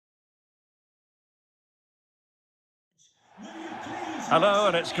Hello,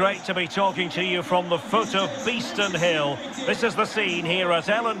 and it's great to be talking to you from the foot of Beeston Hill. This is the scene here at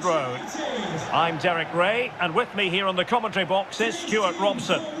Elland Road. I'm Derek Ray, and with me here on the commentary box is Stuart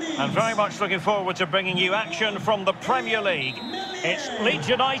Robson. And very much looking forward to bringing you action from the Premier League. It's Leeds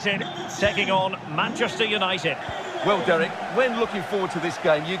United taking on Manchester United. Well, Derek, when looking forward to this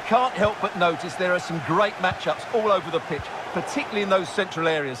game, you can't help but notice there are some great matchups all over the pitch, particularly in those central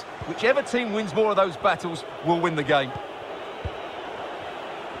areas. Whichever team wins more of those battles will win the game.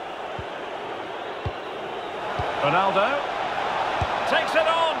 Ronaldo takes it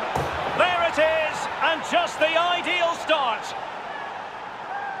on. There it is, and just the ideal start.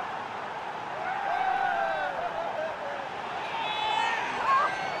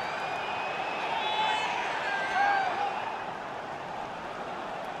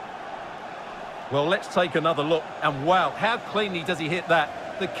 Well, let's take another look. And wow, how cleanly does he hit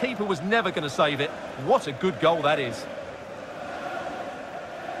that? The keeper was never going to save it. What a good goal that is.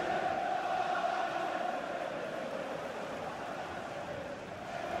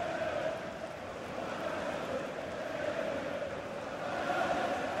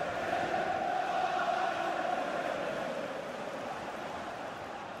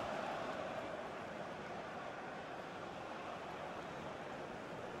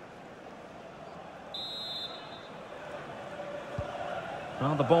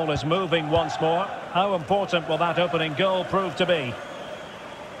 Well, the ball is moving once more. How important will that opening goal prove to be?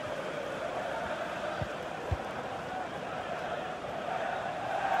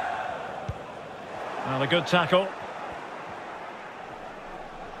 Well, a good tackle.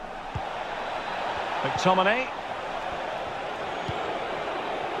 McTominay.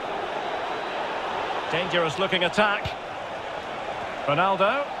 Dangerous looking attack.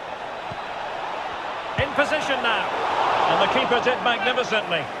 Ronaldo. In position now. And the keeper did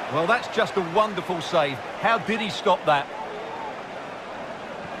magnificently. Well, that's just a wonderful save. How did he stop that?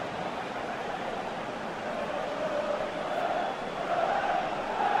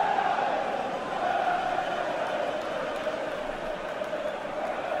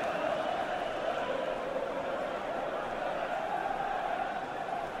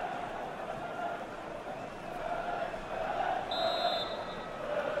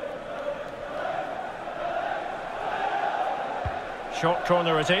 Short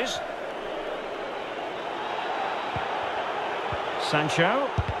corner it is. Sancho.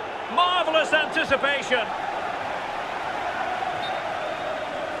 Marvellous anticipation.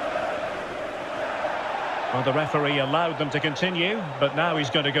 Well, the referee allowed them to continue, but now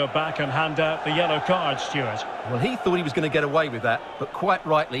he's going to go back and hand out the yellow card, Stuart. Well, he thought he was going to get away with that, but quite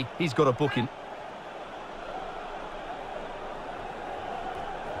rightly, he's got a booking.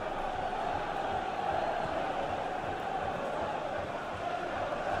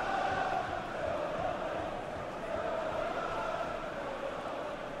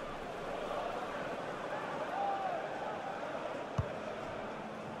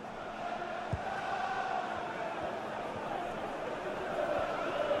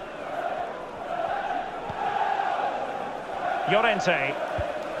 Llorente.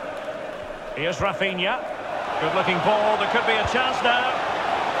 Here's Rafinha. Good looking ball, there could be a chance now.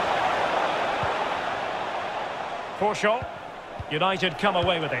 Poor shot. United come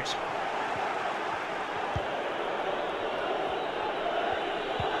away with it.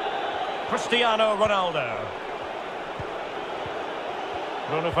 Cristiano Ronaldo.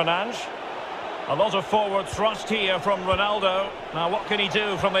 Bruno Fernandes. A lot of forward thrust here from Ronaldo. Now what can he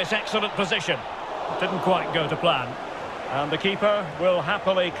do from this excellent position? Didn't quite go to plan. And the keeper will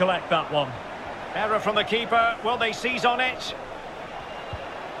happily collect that one. Error from the keeper. Will they seize on it?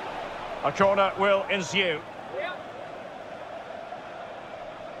 A corner will ensue.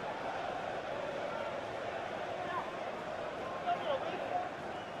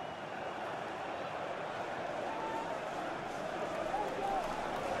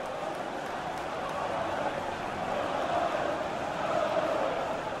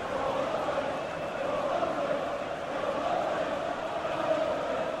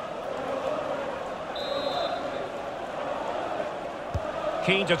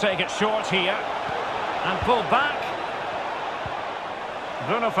 Keen to take it short here. And pull back.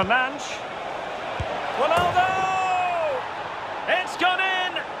 Bruno Fernandes. Ronaldo! It's gone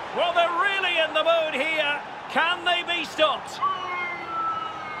in! Well, they're really in the mood here. Can they be stopped?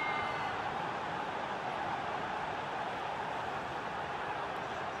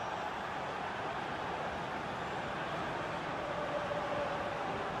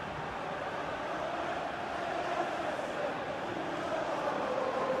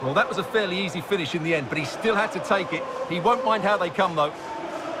 Well, that was a fairly easy finish in the end, but he still had to take it. He won't mind how they come, though.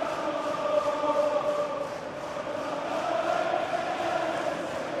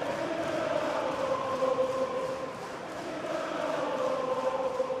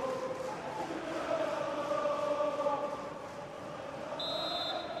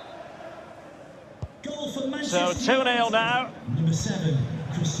 So 2-0 now. Number 7,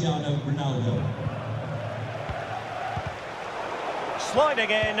 Cristiano Ronaldo. Sliding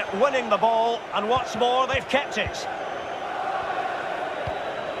in, winning the ball, and what's more, they've kept it.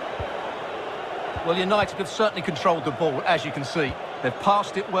 Well, United have certainly controlled the ball, as you can see. They've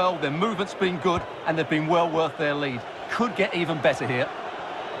passed it well, their movement's been good, and they've been well worth their lead. Could get even better here.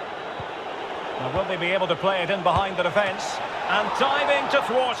 Now, will they be able to play it in behind the defence? And diving to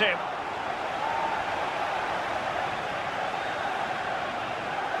thwart him.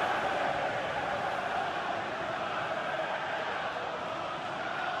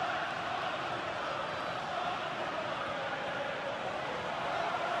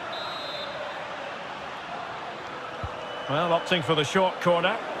 Well, opting for the short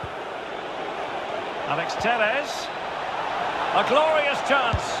corner. Alex Telles. A glorious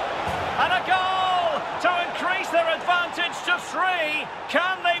chance. And a goal to increase their advantage to 3.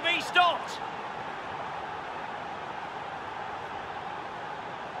 Can they be stopped?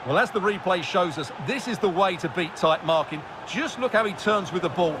 Well, as the replay shows us, this is the way to beat tight marking. Just look how he turns with the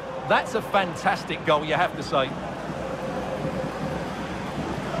ball. That's a fantastic goal, you have to say.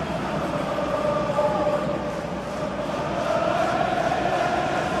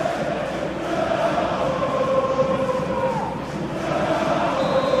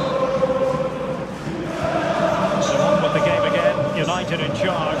 United in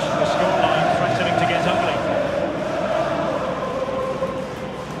charge, the scoreline threatening to get ugly.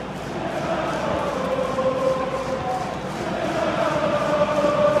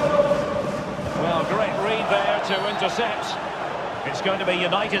 Well, great read there to intercept. It's going to be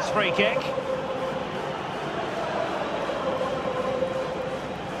United's free kick.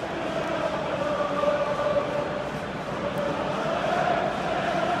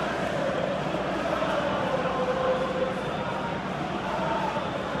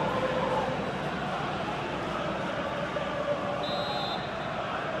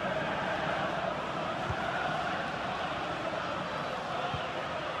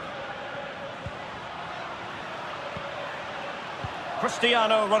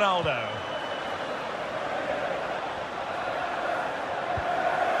 Cristiano Ronaldo.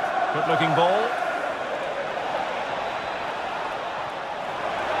 Good-looking ball.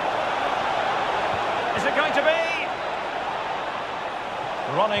 Is it going to be?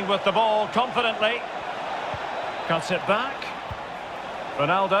 Running with the ball confidently. Cuts it back.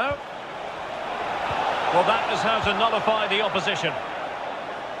 Ronaldo. Well, that is how to nullify the opposition.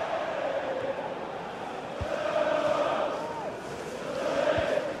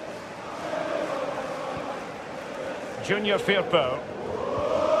 Junior Firpo.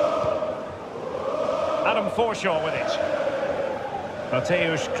 Adam Forshaw with it.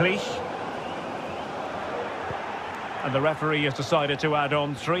 Mateusz Klich. And the referee has decided to add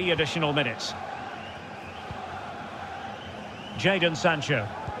on 3 additional minutes. Jadon Sancho.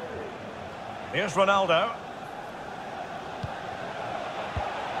 Here's Ronaldo.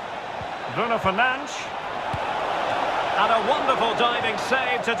 Bruno Fernandes. And a wonderful diving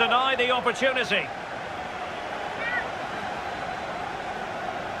save to deny the opportunity.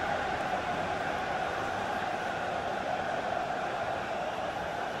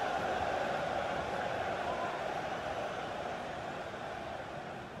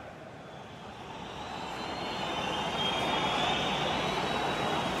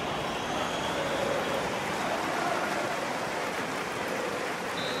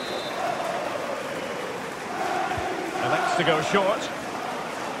 To go short.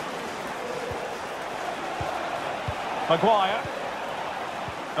 Maguire.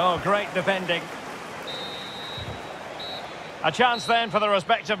 Oh, great defending. A chance then for the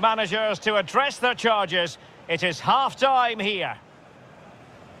respective managers to address their charges. It is half-time here.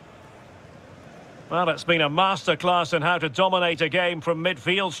 Well, it's been a masterclass in how to dominate a game from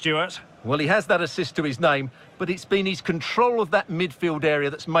midfield, Stuart. Well, he has that assist to his name, but it's been his control of that midfield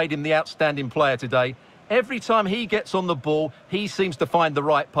area that's made him the outstanding player today. Every time he gets on the ball, he seems to find the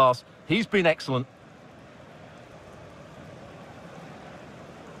right pass. He's been excellent.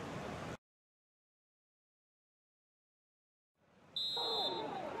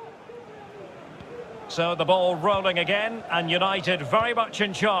 So the ball rolling again, and United very much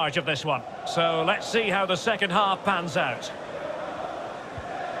in charge of this one. So let's see how the second half pans out.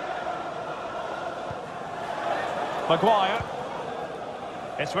 Maguire.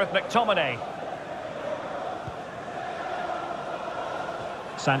 It's with McTominay.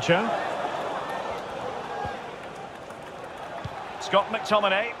 Sancho. Scott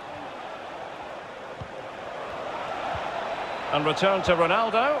McTominay. And return to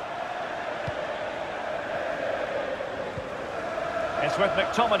Ronaldo. It's with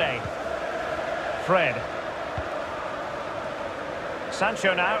McTominay. Fred.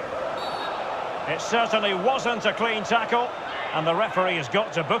 Sancho now. It certainly wasn't a clean tackle, and the referee has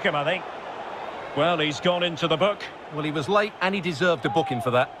got to book him, I think. Well, he's gone into the book. Well, he was late and he deserved a booking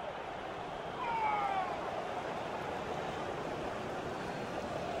for that.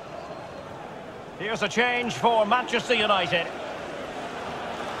 Here's a change for Manchester United.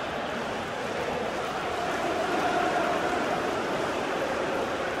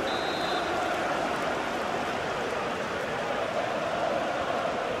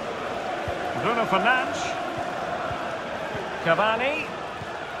 Bruno Fernandes. Cavani.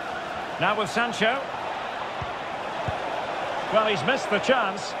 Now with Sancho. Well, he's missed the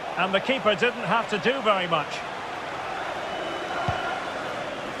chance, and the keeper didn't have to do very much.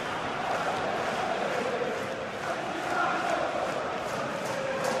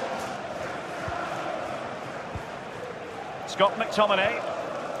 Scott McTominay.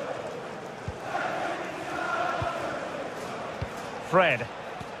 Fred.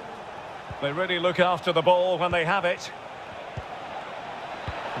 They really look after the ball when they have it.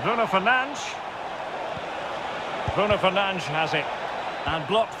 Bruno Fernandes. Bruno Fernandes has it. And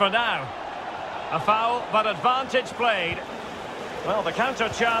blocked for now. A foul, but advantage played. Well, the counter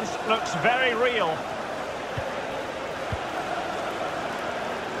chance looks very real.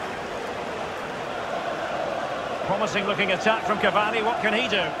 Promising looking attack from Cavani. What can he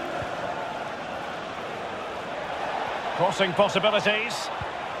do? Crossing possibilities.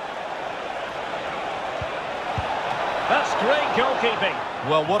 That's great goalkeeping.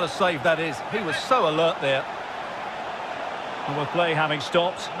 Well, what a save that is. He was so alert there. And with play having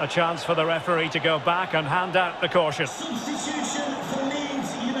stopped, a chance for the referee to go back and hand out the caution. Substitution for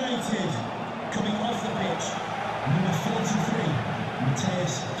Leeds United. Coming off the pitch, number 43,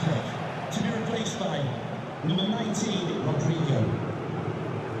 Matthias Clegg. To be replaced by number 19, Rodrigo.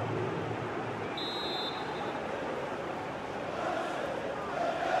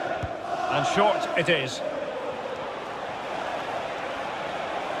 And short it is.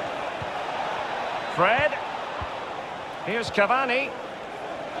 Fred. Here's Cavani.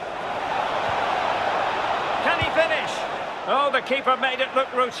 Can he finish? Oh, the keeper made it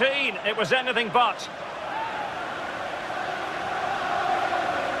look routine. It was anything but.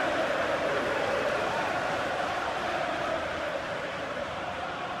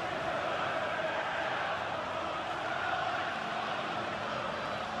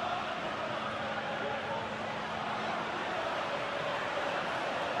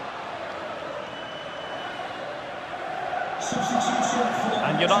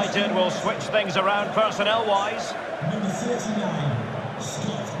 And United will switch things around personnel-wise. Number 39,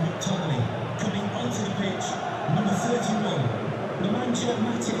 Scott McTominay. Coming onto the pitch, number 31, Nemanja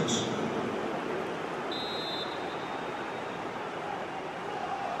Matic.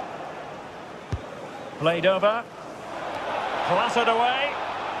 Played over. Clattered away.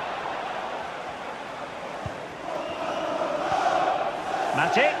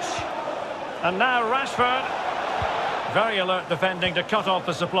 Matic. And now Rashford. Very alert defending to cut off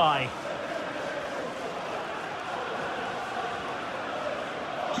the supply.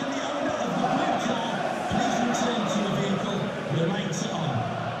 Can the owner of the blue car please return to the vehicle? The lights are on.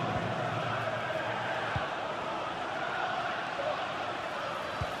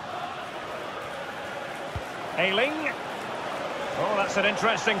 Ailing. Oh, that's an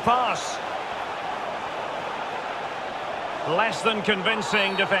interesting pass. Less than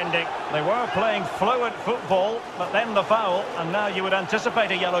convincing defending. They were playing fluent football, but then the foul, and now you would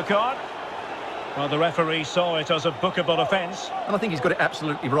anticipate a yellow card. Well, the referee saw it as a bookable offence. And I think he's got it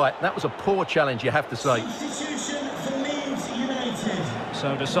absolutely right. That was a poor challenge, you have to say. Substitution for Leeds United.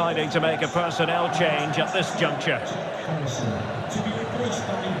 So deciding to make a personnel change at this juncture. Harrison. To be replaced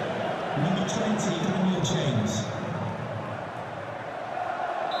by number 20, Daniel James.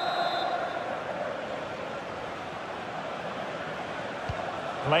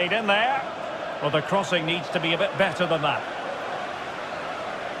 Played in there. Well, the crossing needs to be a bit better than that.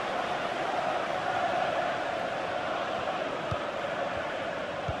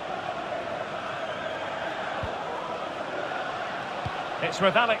 It's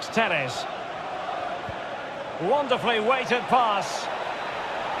with Alex Telles. Wonderfully weighted pass.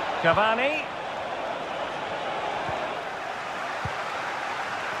 Cavani.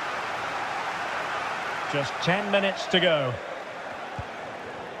 Just 10 minutes to go.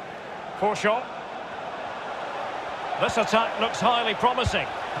 Forshaw. This attack looks highly promising.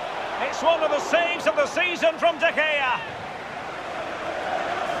 It's one of the saves of the season from De Gea.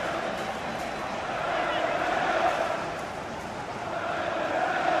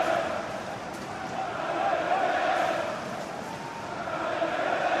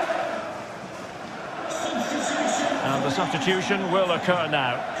 substitution will occur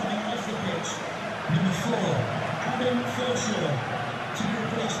now. Coming off the pitch, number 4, Adam Forshaw, to be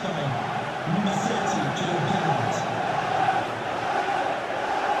replaced by number 30, Joe Garrett.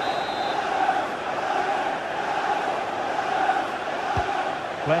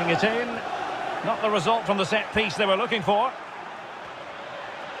 Playing it in. Not the result from the set piece they were looking for.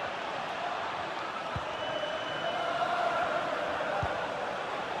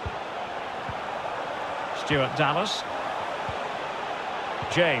 Stuart Dallas.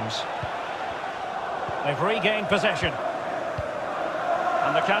 James. They've regained possession.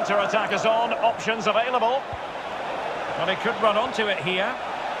 And the counter-attack is on. Options available. But he could run onto it here.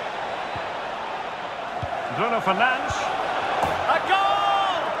 Bruno Fernandes. A goal!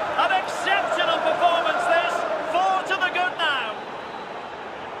 An exceptional performance this. 4 to the good now.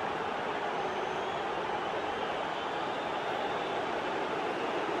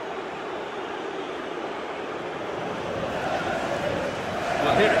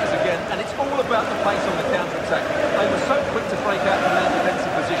 Well, here it is again, and it's all about the pace on the counter-attack. They were so quick to break out from their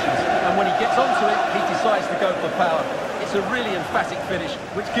defensive positions, and when he gets onto it, he decides to go for power. It's a really emphatic finish,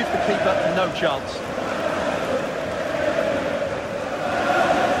 which gives the keeper no chance.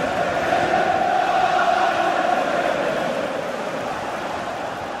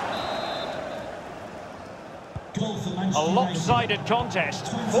 A lopsided contest,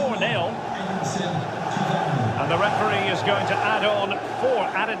 4-0. And the referee is going to add on 4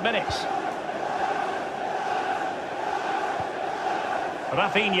 added minutes.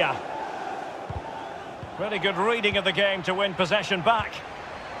 Rafinha. Really good reading of the game to win possession back.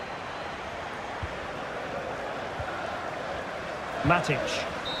 Matic.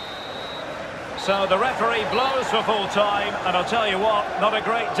 So the referee blows for full time, and I'll tell you what, not a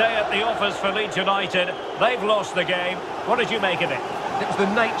great day at the office for Leeds United. They've lost the game. What did you make of it? It was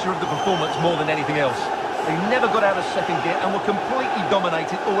the nature of the performance more than anything else. They never got out of second gear and were completely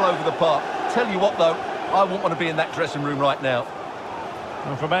dominated all over the park. Tell you what, though, I wouldn't want to be in that dressing room right now.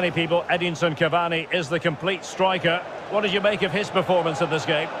 Well, for many people, Edinson Cavani is the complete striker. What did you make of his performance in this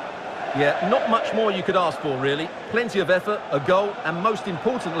game? Yeah, not much more you could ask for, really. Plenty of effort, a goal, and most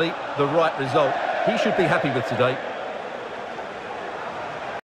importantly, the right result. He should be happy with today.